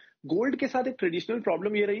इसमें गोल्ड के साथ एक ट्रेडिशनल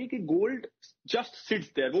प्रॉब्लम ये रही है कि गोल्ड जस्ट सिट्स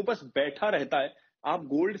देयर, वो बस बैठा रहता है। आप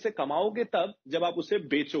गोल्ड से कमाओगे तब जब आप उसे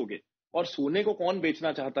बेचोगे, और सोने को कौन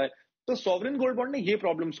बेचना चाहता है। तो सॉवरेन गोल्ड बॉन्ड ने ये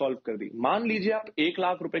प्रॉब्लम सॉल्व कर दी। मान लीजिए आप 1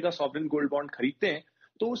 लाख रुपए का सॉवरेन गोल्ड बॉन्ड खरीदते हैं,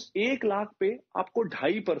 तो उस 1 लाख पे आपको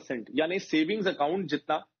 2.5% यानी सेविंग्स अकाउंट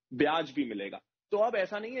जितना ब्याज भी मिलेगा। तो अब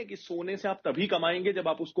ऐसा नहीं है कि सोने से आप तभी कमाएंगे जब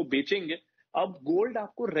आप उसको बेचेंगे, अब गोल्ड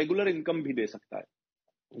आपको रेगुलर इनकम भी दे सकता है।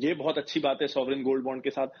 ये बहुत अच्छी बात है सॉवरेन गोल्ड बॉन्ड के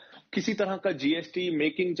साथ। किसी तरह का GST,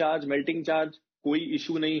 making charge, melting charge कोई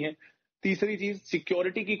इशू नहीं है। तीसरी चीज,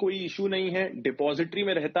 सिक्योरिटी की कोई इशू नहीं है, डिपॉजिटरी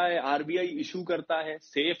में रहता है, आरबीआई इशू करता है,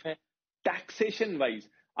 सेफ है। टैक्सेशन वाइज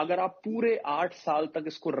अगर आप पूरे 8 साल तक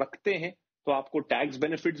इसको रखते हैं तो आपको टैक्स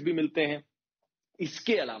बेनिफिट्स भी मिलते हैं।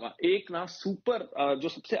 इसके अलावा एक ना सुपर जो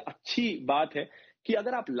सबसे अच्छी बात है कि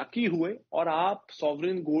अगर आप लकी हुए और आप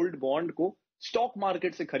सॉवरेन गोल्ड बॉन्ड को स्टॉक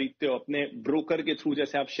मार्केट से खरीदते हो, अपने ब्रोकर के थ्रू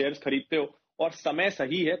जैसे आप शेयर्स खरीदते हो और समय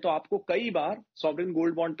सही है, तो आपको कई बार सॉवरेन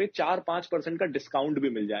गोल्ड बॉन्ड पे 4-5% का डिस्काउंट भी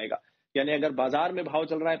मिल जाएगा। यानी अगर बाजार में भाव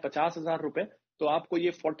चल रहा है 50,000 रुपए, तो आपको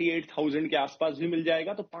ये 48,000 के आसपास भी मिल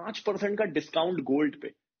जाएगा। तो 5% का डिस्काउंट गोल्ड पे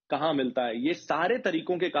कहां मिलता है? ये सारे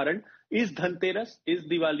तरीकों के कारण इस धनतेरस, इस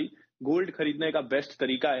दिवाली गोल्ड खरीदने का बेस्ट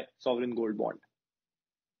तरीका है सॉवरेन गोल्ड बॉन्ड।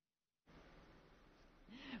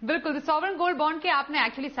 बिल्कुल, सॉवरेन गोल्ड बॉन्ड के आपने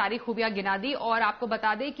एक्चुअली सारी खूबियां गिना दी और आपको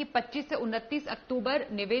बता दें कि 25 से 29 अक्टूबर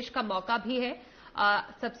निवेश का मौका भी है।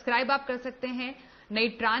 सब्सक्राइब आप कर सकते हैं, नई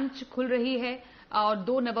ट्रांच खुल रही है और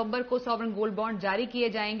 2 नवंबर को सॉवरेन गोल्ड बॉन्ड जारी किए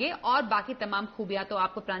जाएंगे और बाकी तमाम खूबियां तो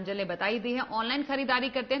आपको प्रांजल ने बताई दी है। ऑनलाइन खरीदारी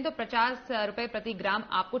करते हैं तो 50 रुपए प्रति ग्राम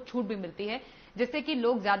आपको छूट भी मिलती है, जिससे कि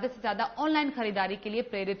लोग ज्यादा से ज्यादा ऑनलाइन खरीदारी के लिए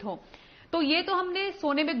प्रेरित हों। तो ये तो हमने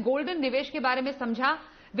सोने में गोल्डन निवेश के बारे में समझा।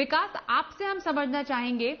 विकास, आपसे हम समझना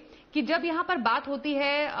चाहेंगे कि जब यहां पर बात होती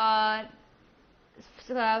है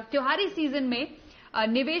त्योहारी सीजन में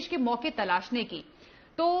निवेश के मौके तलाशने की,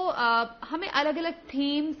 तो हमें अलग अलग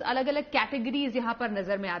थीम्स, अलग अलग कैटेगरीज यहां पर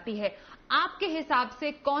नजर में आती है। आपके हिसाब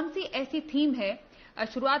से कौन सी ऐसी थीम है,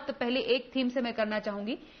 शुरुआत पहले एक थीम से मैं करना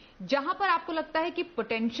चाहूंगी, जहां पर आपको लगता है कि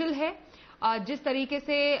पोटेंशियल है, जिस तरीके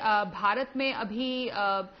से भारत में अभी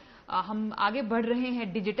हम आगे बढ़ रहे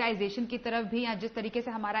हैं डिजिटाइजेशन की तरफ भी, या जिस तरीके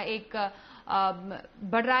से हमारा एक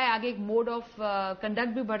बढ़ रहा है आगे, एक मोड ऑफ कंडक्ट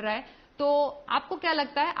भी बढ़ रहा है, तो आपको क्या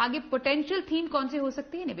लगता है आगे पोटेंशियल थीम कौन सी हो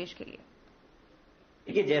सकती है निवेश के लिए?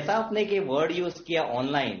 देखिए, जैसा आपने कि वर्ड यूज किया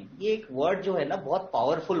ऑनलाइन, ये एक वर्ड जो है ना बहुत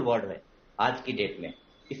पावरफुल वर्ड है आज की डेट में।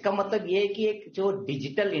 इसका मतलब ये है कि एक जो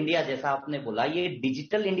डिजिटल इंडिया जैसा आपने बोला, ये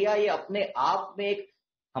डिजिटल इंडिया ये अपने आप में एक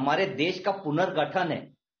हमारे देश का पुनर्गठन है,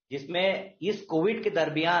 जिसमें इस कोविड के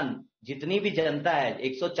दरमियान जितनी भी जनता है,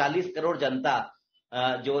 140 करोड़ जनता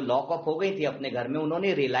जो लॉक ऑफ हो गई थी अपने घर में,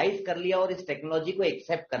 उन्होंने रियलाइज कर लिया और इस टेक्नोलॉजी को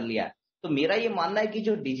एक्सेप्ट कर लिया। तो मेरा ये मानना है कि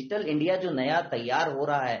जो डिजिटल इंडिया जो नया तैयार हो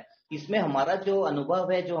रहा है, इसमें हमारा जो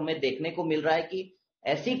अनुभव है, जो हमें देखने को मिल रहा है कि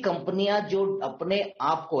ऐसी कंपनियां जो अपने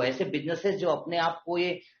आप को, ऐसे बिजनेसेस जो अपने आप को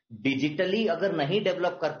ये डिजिटली अगर नहीं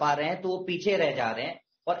डेवलप कर पा रहे हैं तो वो पीछे रह जा रहे हैं,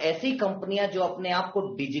 और ऐसी कंपनियां जो अपने आप को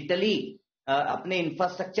डिजिटली अपने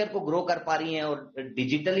इंफ्रास्ट्रक्चर को ग्रो कर पा रही हैं और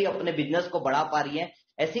डिजिटली अपने बिजनेस को बढ़ा पा रही हैं,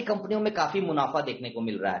 ऐसी कंपनियों में काफी मुनाफा देखने को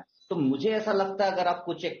मिल रहा है। तो मुझे ऐसा लगता है, अगर आप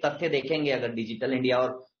कुछ एक तथ्य देखेंगे, अगर डिजिटल इंडिया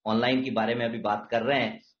और ऑनलाइन के बारे में अभी बात कर रहे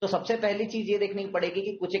हैं, तो सबसे पहली चीज ये देखनी पड़ेगी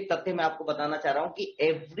कि कुछ एक तथ्य मैं आपको बताना चाह रहा हूं कि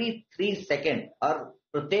एवरी 3 सेकेंड और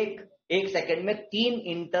प्रत्येक 1 सेकेंड में 3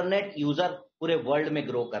 इंटरनेट यूजर पूरे वर्ल्ड में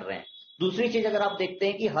ग्रो कर रहे हैं। दूसरी चीज अगर आप देखते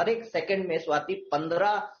हैं कि हर एक सेकेंड में स्वाति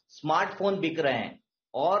 15 स्मार्टफोन बिक रहे हैं,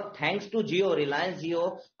 और thanks to Jio, Reliance Jio,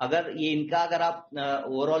 अगर ये इनका अगर आप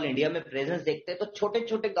ओवरऑल इंडिया में प्रेजेंस देखते हैं तो छोटे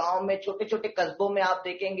छोटे गांव में, छोटे छोटे कस्बों में आप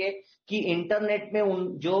देखेंगे कि इंटरनेट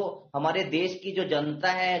में जो हमारे देश की जो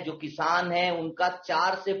जनता है, जो किसान है, उनका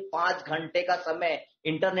 4 से 5 घंटे का समय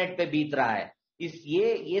इंटरनेट पे बीत रहा है।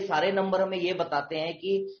 ये सारे नंबर हमें ये बताते हैं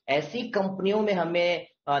कि ऐसी कंपनियों में हमें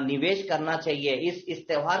निवेश करना चाहिए। इस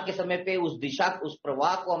त्योहार के समय पे उस दिशा, उस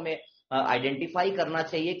प्रवाह को हमें आइडेंटिफाई करना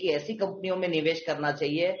चाहिए कि ऐसी कंपनियों में निवेश करना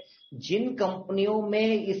चाहिए जिन कंपनियों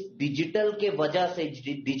में इस डिजिटल के वजह से,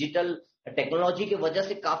 डिजिटल टेक्नोलॉजी के वजह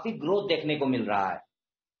से काफी ग्रोथ देखने को मिल रहा है।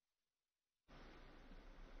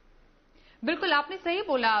 बिल्कुल, आपने सही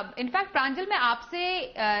बोला। इनफैक्ट प्रांजल, मैं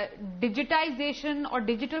आपसे डिजिटाइजेशन और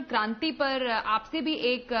डिजिटल क्रांति पर आपसे भी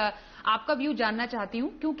एक आपका व्यू जानना चाहती हूं,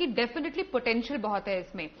 क्योंकि डेफिनेटली पोटेंशियल बहुत है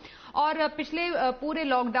इसमें। और पिछले पूरे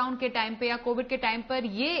लॉकडाउन के टाइम पे या कोविड के टाइम पर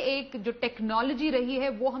ये एक जो टेक्नोलॉजी रही है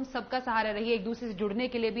वो हम सबका सहारा रही है एक दूसरे से जुड़ने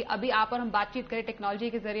के लिए भी। अभी आप और हम बातचीत करें टेक्नोलॉजी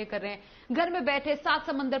के जरिए कर रहे हैं, घर में बैठे 7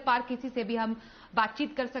 समंदर पार किसी से भी हम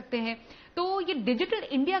बातचीत कर सकते हैं। तो ये डिजिटल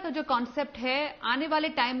इंडिया का जो कॉन्सेप्ट है, आने वाले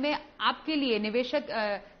टाइम में आपके लिए निवेशक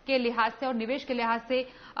के लिहाज से और निवेश के लिहाज से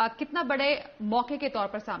कितना बड़े मौके के तौर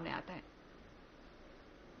पर सामने आता है?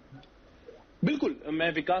 बिल्कुल,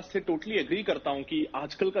 मैं विकास से टोटली एग्री करता हूं कि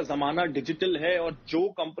आजकल का जमाना डिजिटल है और जो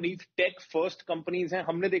कंपनीज टेक फर्स्ट कंपनीज हैं,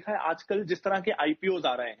 हमने देखा है आजकल जिस तरह के आईपीओज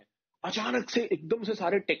आ रहे हैं, अचानक से एकदम से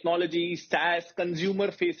सारे technology, SaaS, consumer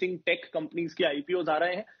facing tech companies के आईपीओ आ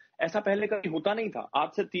रहे हैं। ऐसा पहले कभी होता नहीं था। आज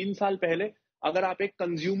से 3 साल पहले अगर आप एक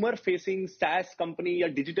कंज्यूमर फेसिंग सैस कंपनी या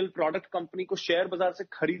डिजिटल प्रोडक्ट कंपनी को शेयर बाजार से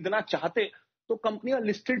खरीदना चाहते तो कंपनियां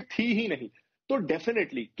लिस्टेड थी ही नहीं। तो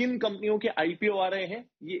डेफिनेटली किन कंपनियों के आईपीओ आ रहे हैं,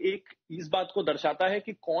 ये एक इस बात को दर्शाता है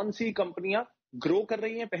कि कौन सी कंपनियां ग्रो कर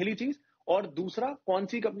रही हैं, पहली चीज। और दूसरा, कौन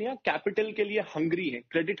सी कंपनियां कैपिटल के लिए हंग्री हैं,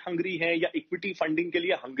 क्रेडिट हंग्री हैं या इक्विटी फंडिंग के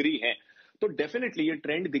लिए हंग्री हैं। तो डेफिनेटली ये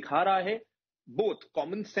ट्रेंड दिखा रहा है बोथ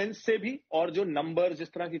कॉमन सेंस से भी और जो नंबर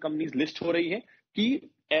जिस तरह की कंपनीज लिस्ट हो रही है कि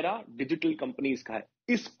एरा डिजिटल कंपनीज का है।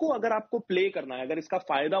 इसको अगर आपको प्ले करना है, अगर इसका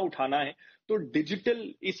फायदा उठाना है, तो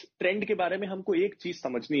डिजिटल इस ट्रेंड के बारे में हमको एक चीज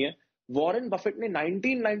समझनी है। वॉरेन बफेट ने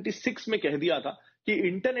 1996 में कह दिया था कि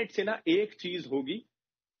इंटरनेट से ना एक चीज होगी,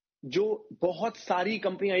 जो बहुत सारी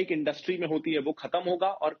कंपनियां एक इंडस्ट्री में होती है वो खत्म होगा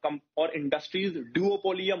और इंडस्ट्रीज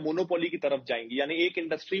ड्यूओपोली या मोनोपोली की तरफ जाएंगी। यानी एक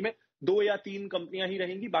इंडस्ट्री में 2 या 3 कंपनियां ही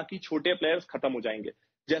रहेंगी, बाकी छोटे प्लेयर्स खत्म हो जाएंगे,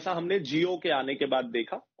 जैसा हमने जियो के आने के बाद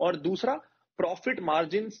देखा। और दूसरा, प्रॉफिट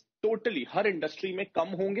मार्जिन टोटली हर इंडस्ट्री में कम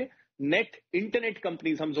होंगे। नेट इंटरनेट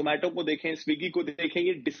कंपनीज, हम जोमेटो को देखें, स्विगी को देखें,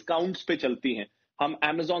 ये डिस्काउंट्स पे चलती हैं। हम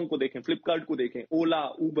Amazon को देखें, फ्लिपकार्ट को देखें, ओला,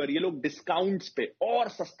 उबर, ये लोग डिस्काउंट्स पे और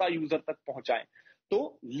सस्ता यूजर तक पहुंचाएं।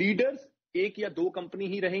 तो लीडर्स 1 या 2 कंपनी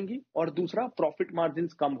ही रहेंगी और दूसरा प्रॉफिट मार्जिन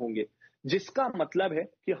कम होंगे, जिसका मतलब है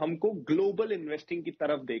कि हमको ग्लोबल इन्वेस्टिंग की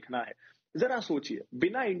तरफ देखना है। जरा सोचिए,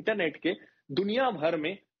 बिना इंटरनेट के दुनिया भर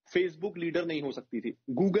में फेसबुक लीडर नहीं हो सकती थी,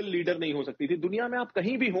 गूगल लीडर नहीं हो सकती थी। दुनिया में आप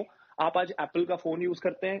कहीं भी हो, आप आज एप्पल का फोन यूज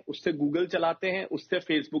करते हैं, उससे गूगल चलाते हैं, उससे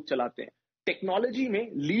फेसबुक चलाते हैं। टेक्नोलॉजी में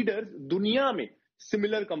लीडर्स दुनिया में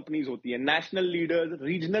सिमिलर कंपनीज होती है। नेशनल लीडर्स,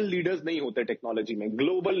 रीजनल लीडर्स नहीं होते टेक्नोलॉजी में,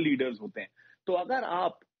 ग्लोबल लीडर्स होते हैं। तो अगर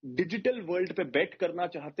आप डिजिटल वर्ल्ड पे बेट करना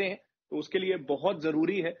चाहते हैं तो उसके लिए बहुत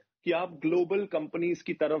जरूरी है कि आप ग्लोबल कंपनीज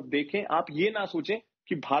की तरफ देखें। आप ये ना सोचें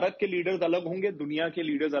कि भारत के लीडर्स अलग होंगे, दुनिया के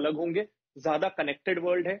लीडर्स अलग होंगे। ज्यादा कनेक्टेड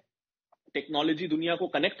वर्ल्ड है, टेक्नोलॉजी दुनिया को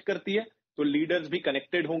कनेक्ट करती है, तो लीडर्स भी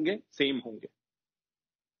कनेक्टेड होंगे, सेम होंगे।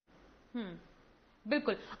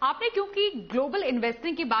 बिल्कुल। आपने क्योंकि ग्लोबल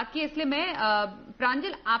इन्वेस्टिंग की बात की, इसलिए मैं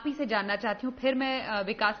प्रांजल आप ही से जानना चाहती हूं, फिर मैं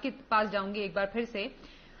विकास के पास जाऊंगी एक बार फिर से।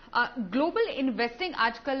 ग्लोबल इन्वेस्टिंग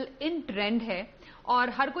आजकल इन ट्रेंड है और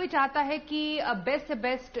हर कोई चाहता है कि बेस्ट से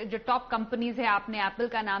बेस्ट जो टॉप कंपनीज है, आपने एप्पल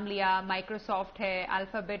का नाम लिया, माइक्रोसॉफ्ट है,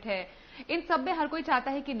 अल्फाबेट है, इन सब में हर कोई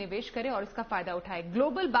चाहता है कि निवेश करे और इसका फायदा उठाए।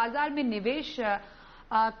 ग्लोबल बाजार में निवेश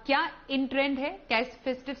क्या इन ट्रेंड है? क्या इस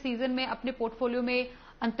फेस्टिव सीजन में अपने पोर्टफोलियो में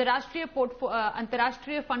अंतर्राष्ट्रीय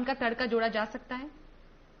फंड का तड़का जोड़ा जा सकता है?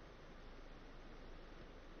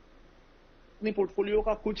 अपने पोर्टफोलियो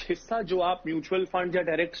का कुछ हिस्सा जो आप म्यूचुअल फंड या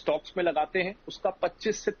डायरेक्ट स्टॉक्स में लगाते हैं, उसका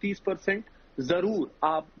 25 से 30% जरूर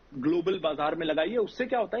आप ग्लोबल बाजार में लगाइए। उससे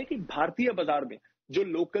क्या होता है कि भारतीय बाजार में जो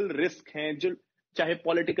लोकल रिस्क हैं, जो चाहे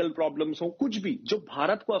पॉलिटिकल प्रॉब्लम्स हो, कुछ भी जो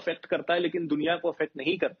भारत को अफेक्ट करता है लेकिन दुनिया को अफेक्ट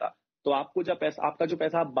नहीं करता, तो आपको जब आपका जो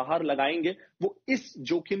पैसा आप बाहर लगाएंगे वो इस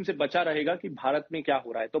जोखिम से बचा रहेगा कि भारत में क्या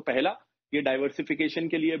हो रहा है। तो पहला, ये डाइवर्सिफिकेशन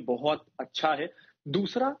के लिए बहुत अच्छा है।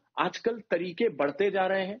 दूसरा, आजकल तरीके बढ़ते जा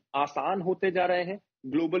रहे हैं, आसान होते जा रहे हैं,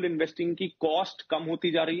 ग्लोबल इन्वेस्टिंग की कॉस्ट कम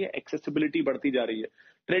होती जा रही है, एक्सेसिबिलिटी बढ़ती जा रही है।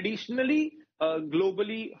 Traditionally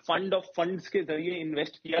globally fund of funds के जरिए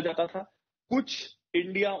इन्वेस्ट किया जाता था। कुछ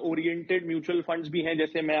इंडिया ओरिएंटेड म्यूचुअल फंड्स भी हैं,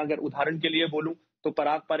 जैसे मैं अगर उदाहरण के लिए बोलूं तो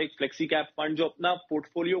पराग पर एक फ्लेक्सी कैप फंड जो अपना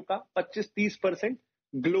पोर्टफोलियो का 25-30%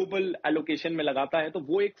 ग्लोबल एलोकेशन में लगाता है। तो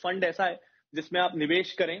वो एक फंड ऐसा है जिसमें आप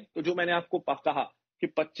निवेश करें, तो जो मैंने आपको कहा कि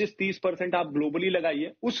 25-30% आप ग्लोबली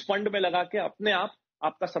लगाइए, उस फंड में लगा के अपने आप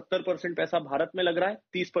आपका 70% पैसा भारत में लग रहा है,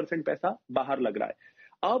 30% पैसा बाहर लग रहा है।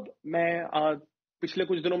 अब मैं पिछले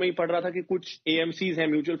कुछ दिनों में ही पढ़ रहा था कि कुछ एएमसीज हैं,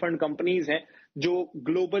 म्यूचुअल फंड कंपनीज हैं, जो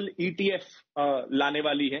ग्लोबल ईटीएफ लाने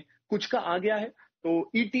वाली है। कुछ का आ गया है,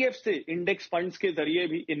 तो ईटीएफ से इंडेक्स फंड्स के जरिए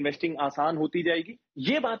भी इन्वेस्टिंग आसान होती जाएगी।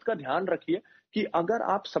 ये बात का ध्यान रखिए कि अगर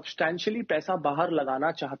आप सब्सटैंशियली पैसा बाहर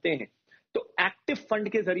लगाना चाहते हैं तो एक्टिव फंड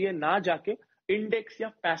के जरिए ना जाके इंडेक्स या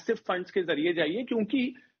पैसिव फंड्स के जरिए जाइए,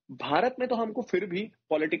 क्योंकि भारत में तो हमको फिर भी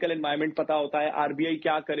पॉलिटिकल एनवायरनमेंट पता होता है, आरबीआई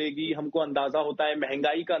क्या करेगी हमको अंदाजा होता है,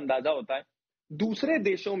 महंगाई का अंदाजा होता है। दूसरे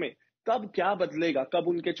देशों में कब क्या बदलेगा, कब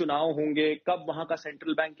उनके चुनाव होंगे, कब वहां का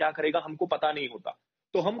सेंट्रल बैंक क्या करेगा, हमको पता नहीं होता।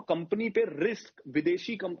 तो हम कंपनी पे रिस्क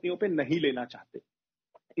विदेशी कंपनियों पे नहीं लेना चाहते।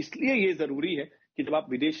 इसलिए ये जरूरी है कि जब आप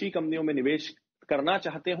विदेशी कंपनियों में निवेश करना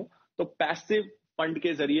चाहते हो तो पैसिव फंड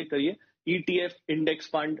के जरिए करिए। ईटीएफ, इंडेक्स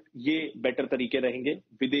फंड, ये बेटर तरीके रहेंगे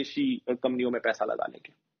विदेशी कंपनियों में पैसा लगाने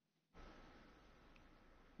के।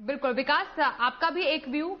 बिल्कुल विकास, आपका भी एक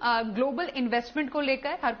व्यू ग्लोबल इन्वेस्टमेंट को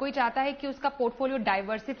लेकर। हर कोई चाहता है कि उसका पोर्टफोलियो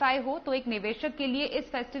डाइवर्सिफाई हो, तो एक निवेशक के लिए इस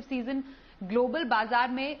फेस्टिव सीजन ग्लोबल बाजार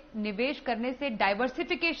में निवेश करने से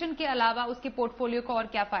डाइवर्सिफिकेशन के अलावा उसके पोर्टफोलियो को और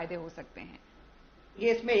क्या फायदे हो सकते हैं?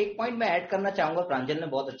 ये इसमें एक पॉइंट मैं ऐड करना चाहूंगा, प्रांजल ने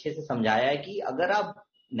बहुत अच्छे से समझाया है कि अगर आप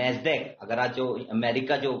नेस्डेक, अगर आज जो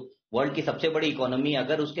अमेरिका जो वर्ल्ड की सबसे बड़ी इकोनॉमी,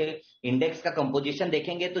 अगर उसके इंडेक्स का कंपोजिशन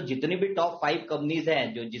देखेंगे तो जितनी भी टॉप 5 कंपनीज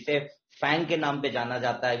हैं जो जिसे फैंग के नाम पे जाना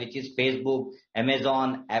जाता है, which is Facebook,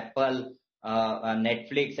 Amazon, Apple,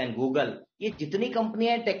 Netflix and Google, ये जितनी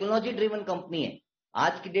कंपनियां हैं टेक्नोलॉजी ड्रिवन कंपनी है।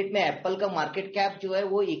 आज की डेट में एप्पल का मार्केट कैप जो है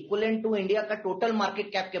वो इक्विवेलेंट टू इंडिया का टोटल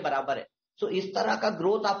मार्केट कैप के बराबर है। सो इस तरह का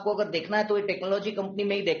ग्रोथ आपको अगर देखना है तो ये टेक्नोलॉजी कंपनी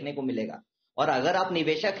में ही देखने को मिलेगा। और अगर आप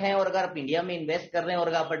निवेशक हैं और अगर आप इंडिया में इन्वेस्ट कर रहे हैं और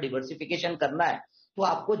अगर आप डिवर्सिफिकेशन करना है तो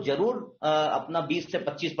आपको जरूर अपना 20 से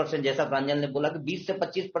 25%, जैसा प्रांजल ने बोला कि 20 से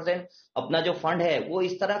 25% अपना जो फंड है वो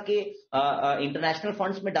इस तरह के इंटरनेशनल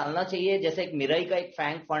फंड्स में डालना चाहिए। जैसे एक मिराई का एक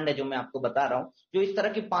फैंग फंड है जो मैं आपको बता रहा हूं, जो इस तरह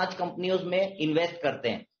की 5 कंपनियों में इन्वेस्ट करते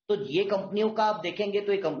हैं। तो ये कंपनियों का आप देखेंगे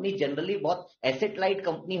तो ये कंपनी जनरली बहुत एसेट लाइट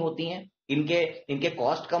कंपनी होती हैं, इनके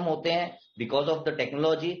कॉस्ट कम होते हैं बिकॉज ऑफ द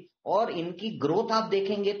टेक्नोलॉजी, और इनकी ग्रोथ आप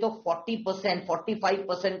देखेंगे तो 40%,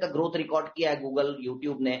 45% का ग्रोथ रिकॉर्ड किया है गूगल,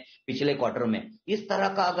 यूट्यूब ने पिछले क्वार्टर में। इस तरह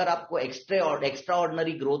का अगर आपको एक्स्ट्रा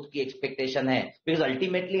ऑर्डिनरी ग्रोथ की एक्सपेक्टेशन है, बिकॉज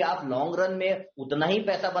अल्टीमेटली आप लॉन्ग रन में उतना ही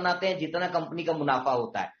पैसा बनाते हैं जितना कंपनी का मुनाफा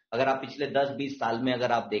होता है। अगर आप पिछले 10-20 साल में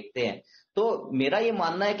अगर आप देखते हैं तो मेरा ये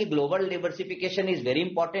मानना है कि global diversification is very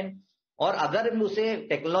important, और अगर उसे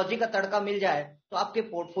टेक्नोलॉजी का तड़का मिल जाए तो आपके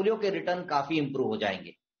पोर्टफोलियो के रिटर्न काफी इंप्रूव हो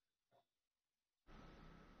जाएंगे।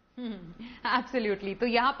 एब्सोल्युटली। तो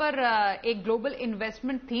यहाँ पर एक ग्लोबल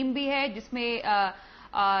इन्वेस्टमेंट थीम भी है जिसमें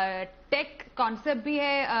टेक कॉन्सेप्ट भी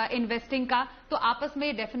है इन्वेस्टिंग का, तो आपस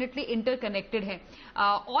में डेफिनेटली इंटरकनेक्टेड है।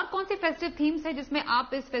 और कौन सी फेस्टिव थीम्स है जिसमें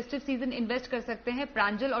आप इस फेस्टिव सीजन इन्वेस्ट कर सकते हैं?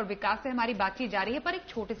 प्रांजल और विकास से हमारी बातचीत जारी है, पर एक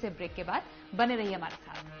छोटे से ब्रेक के बाद बने रहिए हमारे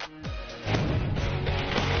साथ।